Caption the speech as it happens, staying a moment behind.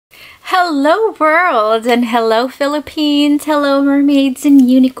Hello world, and hello Philippines, hello mermaids and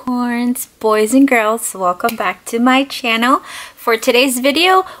unicorns, boys and girls, welcome back to my channel. For today's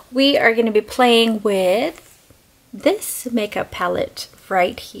video, we are going to be playing with this makeup palette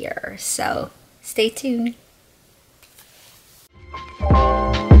right here, so stay tuned.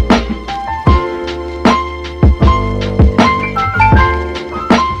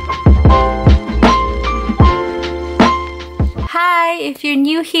 Hi, if you're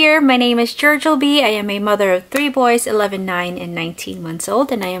new here, my name is Jaclyn. I am a mother of 3 boys, 11, 9, and 19 months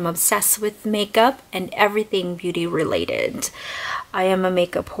old, and I am obsessed with makeup and everything beauty related. I am a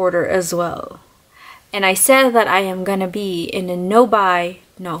makeup hoarder as well. And I said that I am gonna be in a low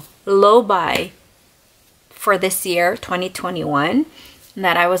buy for this year, 2021, and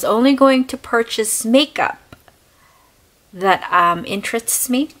that I was only going to purchase makeup that interests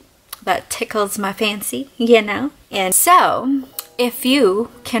me, that tickles my fancy, you know? And so, if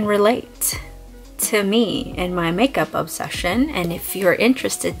you can relate to me and my makeup obsession, and if you're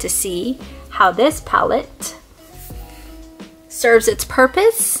interested to see how this palette serves its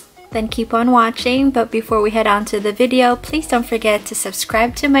purpose, then keep on watching. But before we head on to the video, please don't forget to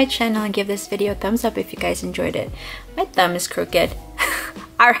subscribe to my channel and give this video a thumbs up if you guys enjoyed it. My thumb is crooked.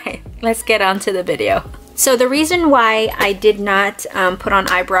 Alright, let's get on to the video. So the reason why I did not put on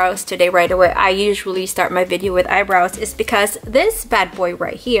eyebrows today right away, I usually start my video with eyebrows, is because this bad boy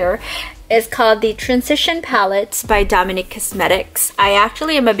right here is called the Transition Palette by Dominique Cosmetics. I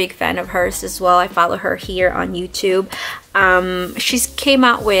actually am a big fan of hers as well. I follow her here on YouTube. She's came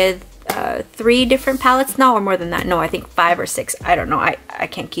out with 3 different palettes now, or more than that. No, I think 5 or 6. I don't know. I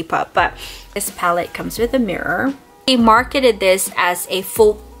can't keep up. But this palette comes with a mirror. She marketed this as a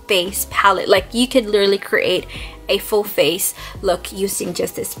full face palette. Like, you could literally create a full face look using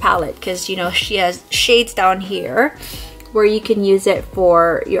just this palette, because you know she has shades down here where you can use it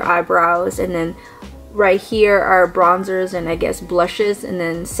for your eyebrows, and then right here are bronzers and I guess blushes, and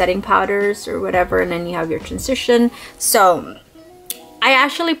then setting powders or whatever, and then you have your transition. So I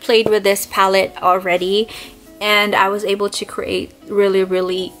actually played with this palette already, and I was able to create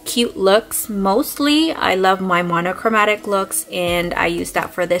really cute looks. Mostly I love my monochromatic looks, and I used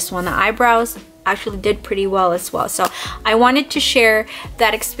that for this one. The eyebrows actually did pretty well as well, so I wanted to share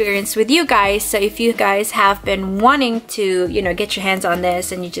that experience with you guys. So if you guys have been wanting to, you know, get your hands on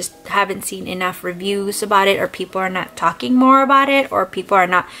this and you just haven't seen enough reviews about it, or people are not talking more about it, or people are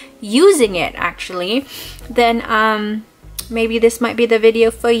not using it actually, then maybe this might be the video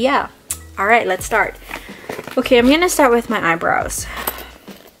for you. All right, let's start. Okay, I'm gonna start with my eyebrows.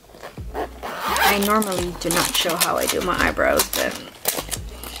 I normally do not show how I do my eyebrows, but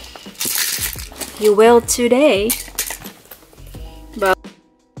you will today. But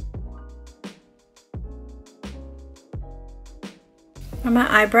are my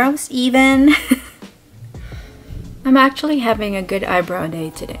eyebrows even? I'm actually having a good eyebrow day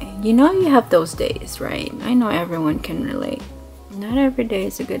today. You know, you have those days, right? I know everyone can relate. Not every day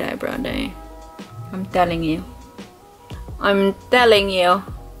is a good eyebrow day. I'm telling you. I'm telling you.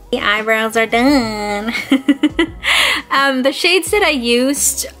 The eyebrows are done. The shades that I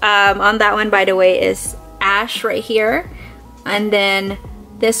used on that one, by the way, is Ash right here. And then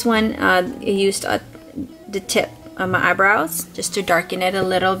this one, I used the tip of my eyebrows just to darken it a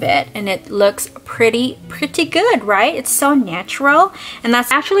little bit. And it looks pretty good, right? It's so natural. And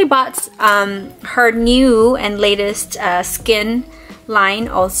that's actually bought her new and latest skin line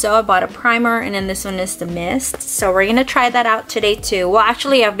also. I bought a primer, and then this one is the mist, so we're gonna try that out today too. Well,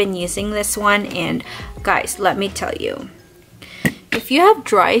 actually I've been using this one, and guys, let me tell you, if you have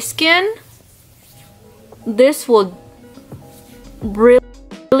dry skin, this will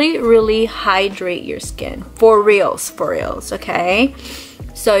really hydrate your skin, for reals, okay?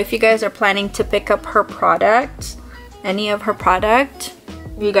 So if you guys are planning to pick up her product, any of her product,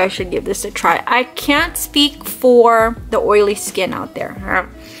 you guys should give this a try. I can't speak for the oily skin out there.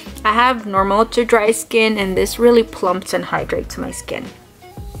 I have normal to dry skin, and this really plumps and hydrates my skin.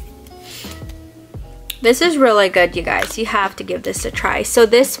 This is really good, you guys. You have to give this a try. So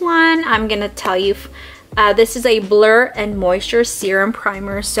this one, I'm gonna tell you, this is a Blur and Moisture Serum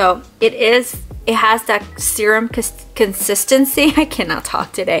Primer. So it has that serum consistency. I cannot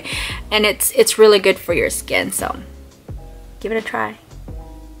talk today. And it's really good for your skin, so give it a try.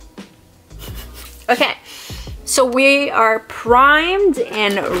 Okay, so we are primed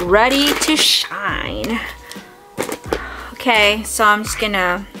and ready to shine. Okay, so I'm just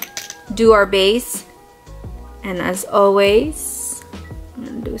gonna do our base, and as always, I'm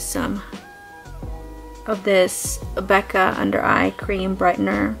gonna do some of this Becca Under Eye Cream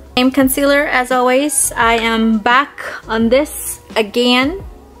Brightener. Same concealer as always. I am back on this again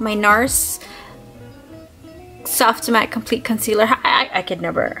my NARS Soft Matte Complete Concealer. I could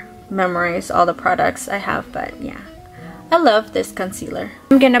never memorize all the products I have, but yeah, I love this concealer.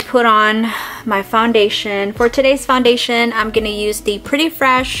 I'm gonna put on my foundation. For today's foundation, I'm gonna use the Pretty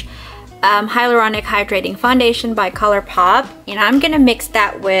Fresh Hyaluronic Hydrating Foundation by Colourpop, and I'm gonna mix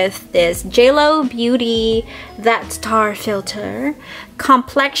that with this JLo Beauty That Star Filter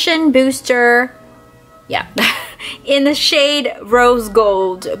Complexion Booster, yeah, in the shade Rose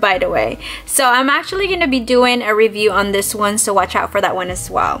Gold, by the way. So I'm actually gonna be doing a review on this one, so watch out for that one as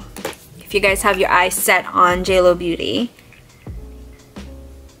well. If you guys have your eyes set on JLo Beauty.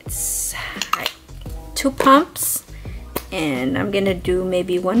 It's 2 pumps. And I'm gonna do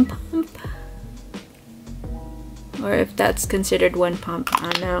maybe 1 pump, or if that's considered 1 pump, I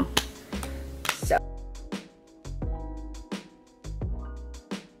don't know. So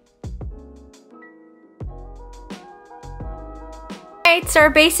alright, so our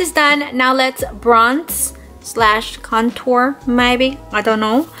base is done. Now let's bronze slash contour, maybe, I don't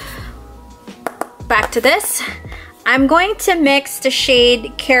know. Back to this. I'm going to mix the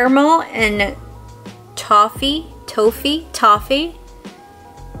shade Caramel and Toffee. How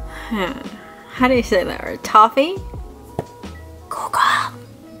do you say that word? Toffee? Google,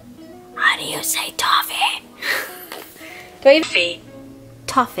 how do you say toffee?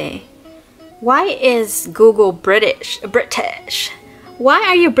 Toffee. Why is Google British? Why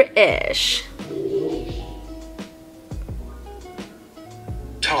are you British?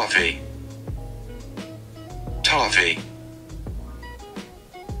 Toffee.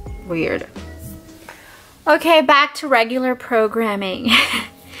 Weird. Okay, back to regular programming.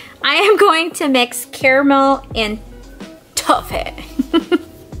 I am going to mix Caramel and Toffee.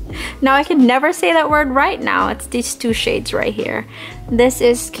 Now I can never say that word right now. It's these 2 shades right here. This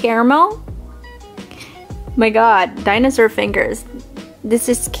is Caramel. My god, dinosaur fingers. This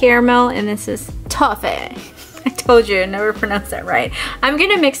is Caramel and this is Toffee. I told you, I never pronounced that right. I'm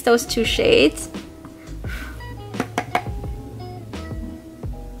gonna mix those 2 shades.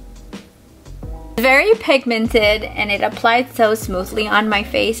 Very pigmented, and it applied so smoothly on my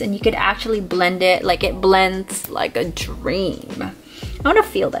face, and you could actually blend it, like it blends like a dream. I want to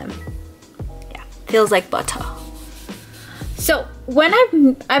feel them. Yeah, feels like butter. So when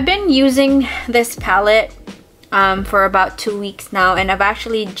I've been using this palette for about 2 weeks now, and I've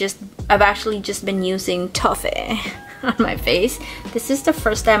actually just been using Toffee on my face. This is the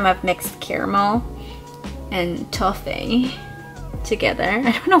first time I've mixed Caramel and Toffee together.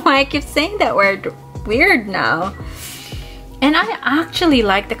 I don't know why I keep saying that word weird now. And I actually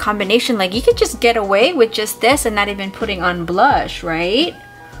like the combination. Like, you could just get away with just this and not even putting on blush, right?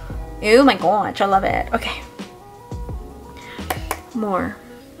 Oh my gosh, I love it. Okay, more.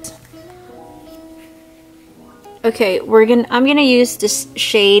 Okay, I'm gonna use this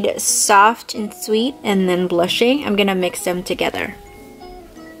shade Soft and Sweet and then Blushing. I'm gonna mix them together.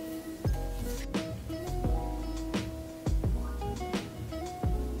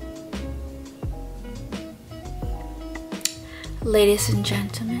 Ladies and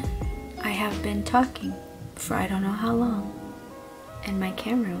gentlemen, I have been talking for I don't know how long, and my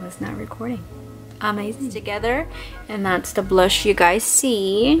camera was not recording. Amazing. Together, and that's the blush you guys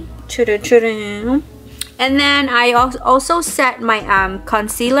see. And then I also set my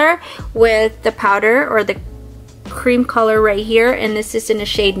concealer with the powder or the cream color right here, and this is in the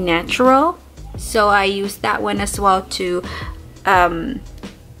shade Natural. So I used that one as well to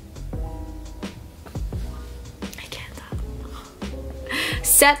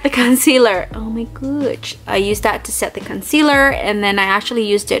set the concealer. Oh my gosh, I used that to set the concealer, and then I actually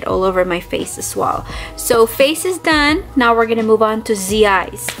used it all over my face as well. So face is done. Now we're gonna move on to the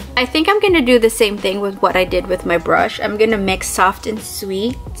eyes. I think I'm gonna do the same thing with what I did with my brush. I'm gonna mix Soft and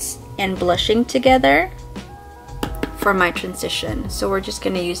Sweet and Blushing together for my transition. So we're just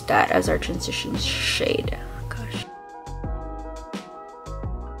gonna use that as our transition shade. Gosh.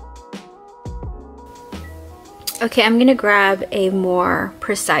 Okay, I'm gonna grab a more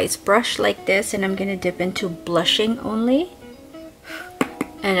precise brush like this, and I'm gonna dip into blushing only.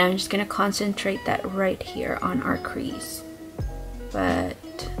 And I'm just gonna concentrate that right here on our crease, but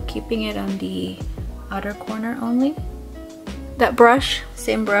keeping it on the outer corner only. That brush,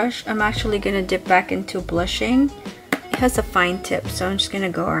 same brush, I'm actually gonna dip back into blushing. It has a fine tip, so I'm just gonna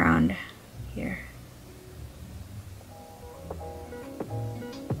go around here.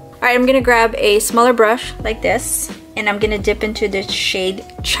 Alright, I'm gonna grab a smaller brush like this, and I'm gonna dip into the shade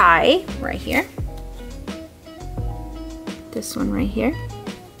Chai right here. This one right here.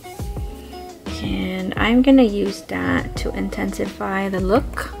 And I'm gonna use that to intensify the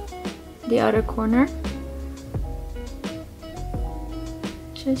look, the outer corner.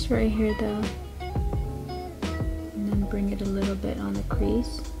 Just right here though. And then bring it a little bit on the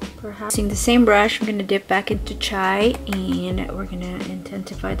crease. Perhaps using the same brush, I'm gonna dip back into Chai, and we're gonna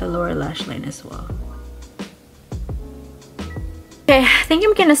intensify the lower lash line as well. Okay, I think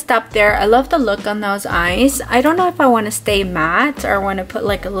I'm gonna stop there. I love the look on those eyes. I don't know if I want to stay matte or want to put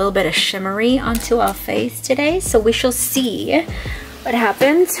like a little bit of shimmery onto our face today, so we shall see what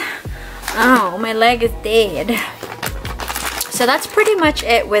happens. Oh, my leg is dead. So that's pretty much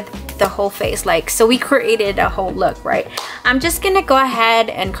it with the whole face. Like, so we created a whole look, right? I'm just gonna go ahead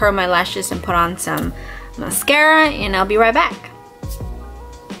and curl my lashes and put on some mascara, and I'll be right back.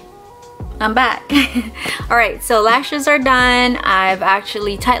 I'm back. All right, so lashes are done. I've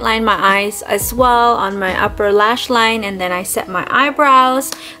actually tight lined my eyes as well on my upper lash line, and then I set my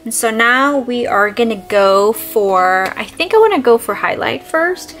eyebrows. And so now we are gonna go for, I think I wanna go for highlight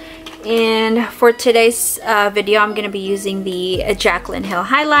first. And for today's video, I'm gonna be using the Jaclyn Hill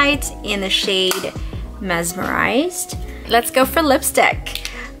highlight in the shade Mesmerized. Let's go for lipstick.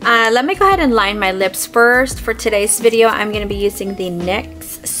 Let me go ahead and line my lips first. For today's video, I'm gonna be using the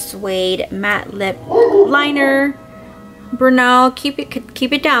NYX Suede Matte Lip Liner. Bruno, keep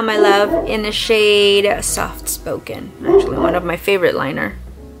it down, my love, in the shade Soft Spoken. Actually, one of my favorite liner.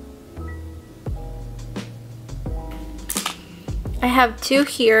 I have two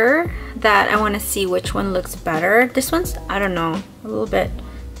here that I want to see which one looks better. This one's, I don't know, a little bit.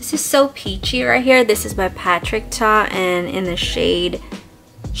 This is so peachy right here. This is by Patrick Ta, and in the shade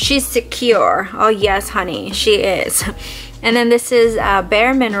She's Secure. Oh yes, honey, she is. And then this is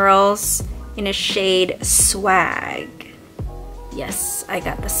Bare Minerals in a shade Swag. Yes, I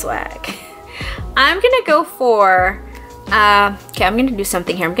got the swag. I'm gonna go for, okay, I'm gonna do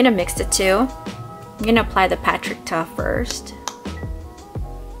something here. I'm gonna mix the two. I'm gonna apply the Patrick Ta first.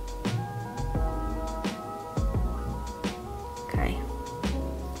 Okay.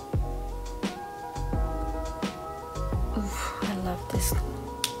 Oof, I love this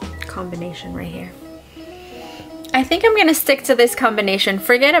combination right here. I think I'm gonna stick to this combination.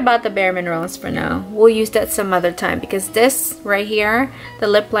 Forget about the Bare Minerals for now. We'll use that some other time, because this right here, the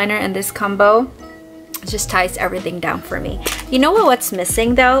lip liner and this combo, just ties everything down for me. You know what's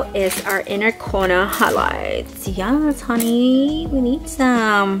missing though is our inner corner highlights. Yes, honey, we need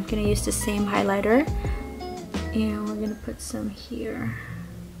some. I'm gonna use the same highlighter, and we're gonna put some here.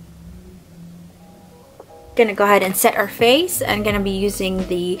 Gonna go ahead and set our face. I'm gonna be using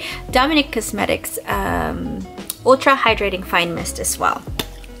the Dominique Cosmetics Ultra Hydrating Fine Mist as well.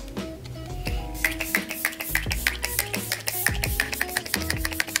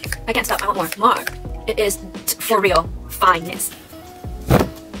 I can't stop, I want more. Marc, it is for real fine mist.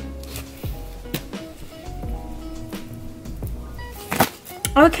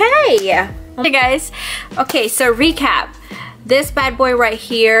 Okay. Okay guys, okay, so recap. This bad boy right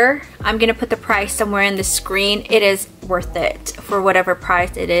here, I'm gonna put the price somewhere in the screen. It is worth it for whatever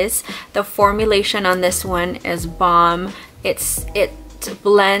price it is. The formulation on this one is bomb. It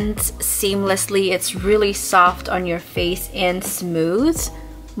blends seamlessly. It's really soft on your face and smooth.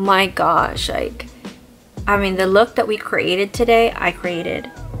 My gosh, like, I mean, the look that we created today, I created.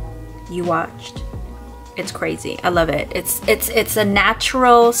 You watched. It's crazy. I love it. It's a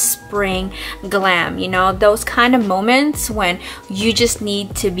natural spring glam, you know, those kind of moments when you just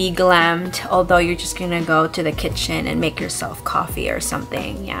need to be glammed, although you're just gonna go to the kitchen and make yourself coffee or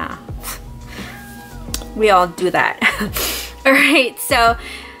something. Yeah, we all do that. All right, so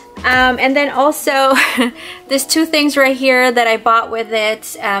and then also there's two things right here that I bought with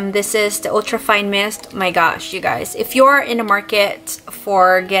it. This is the Ultra Fine Mist. My gosh, you guys, if you're in the market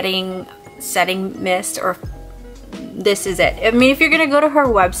for getting setting mist, or this is it. I mean, if you're gonna go to her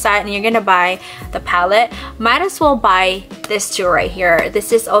website and you're gonna buy the palette, might as well buy this two right here.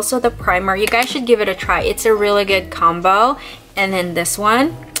 This is also the primer. You guys should give it a try. It's a really good combo. And then this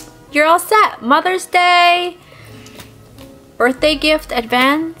one, you're all set. Mother's Day, birthday gift,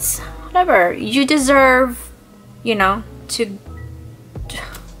 advance, whatever. You deserve, you know,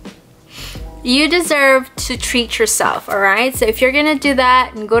 you deserve to treat yourself, all right? So if you're gonna do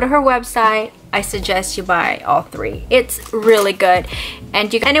that and go to her website, I suggest you buy all three. It's really good.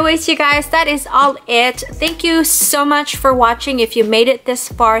 And anyways, you guys, that is all it. Thank you so much for watching. If you made it this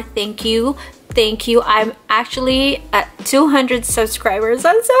far, thank you. Thank you. I'm actually at 200 subscribers.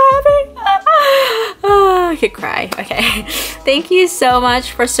 I'm so happy. Oh, I could cry. Okay. Thank you so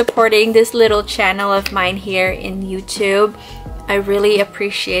much for supporting this little channel of mine here in YouTube. I really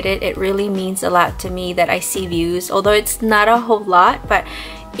appreciate it. It really means a lot to me that I see views, although it's not a whole lot, but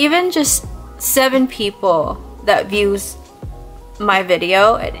even just 7 people that views my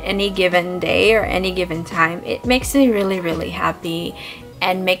video at any given day or any given time, it makes me really, really happy.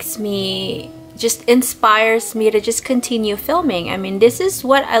 and makes me, just inspires me to just continue filming. I mean, this is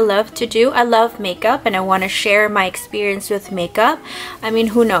what I love to do. I love makeup and I want to share my experience with makeup. I mean,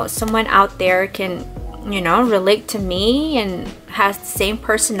 who knows, someone out there can, you know, relate to me and has the same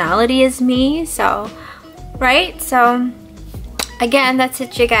personality as me, so right? So again, that's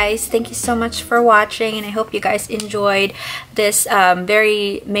it, you guys. Thank you so much for watching, and I hope you guys enjoyed this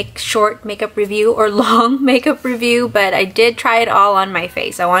very short makeup review, or long makeup review, but I did try it all on my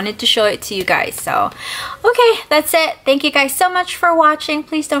face. I wanted to show it to you guys. So okay, that's it. Thank you guys so much for watching.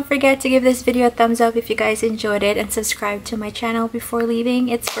 Please don't forget to give this video a thumbs up if you guys enjoyed it, and subscribe to my channel before leaving.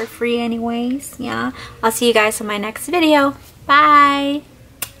 It's for free anyways. Yeah, I'll see you guys on my next video. Bye.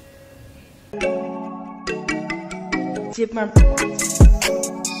 Dip my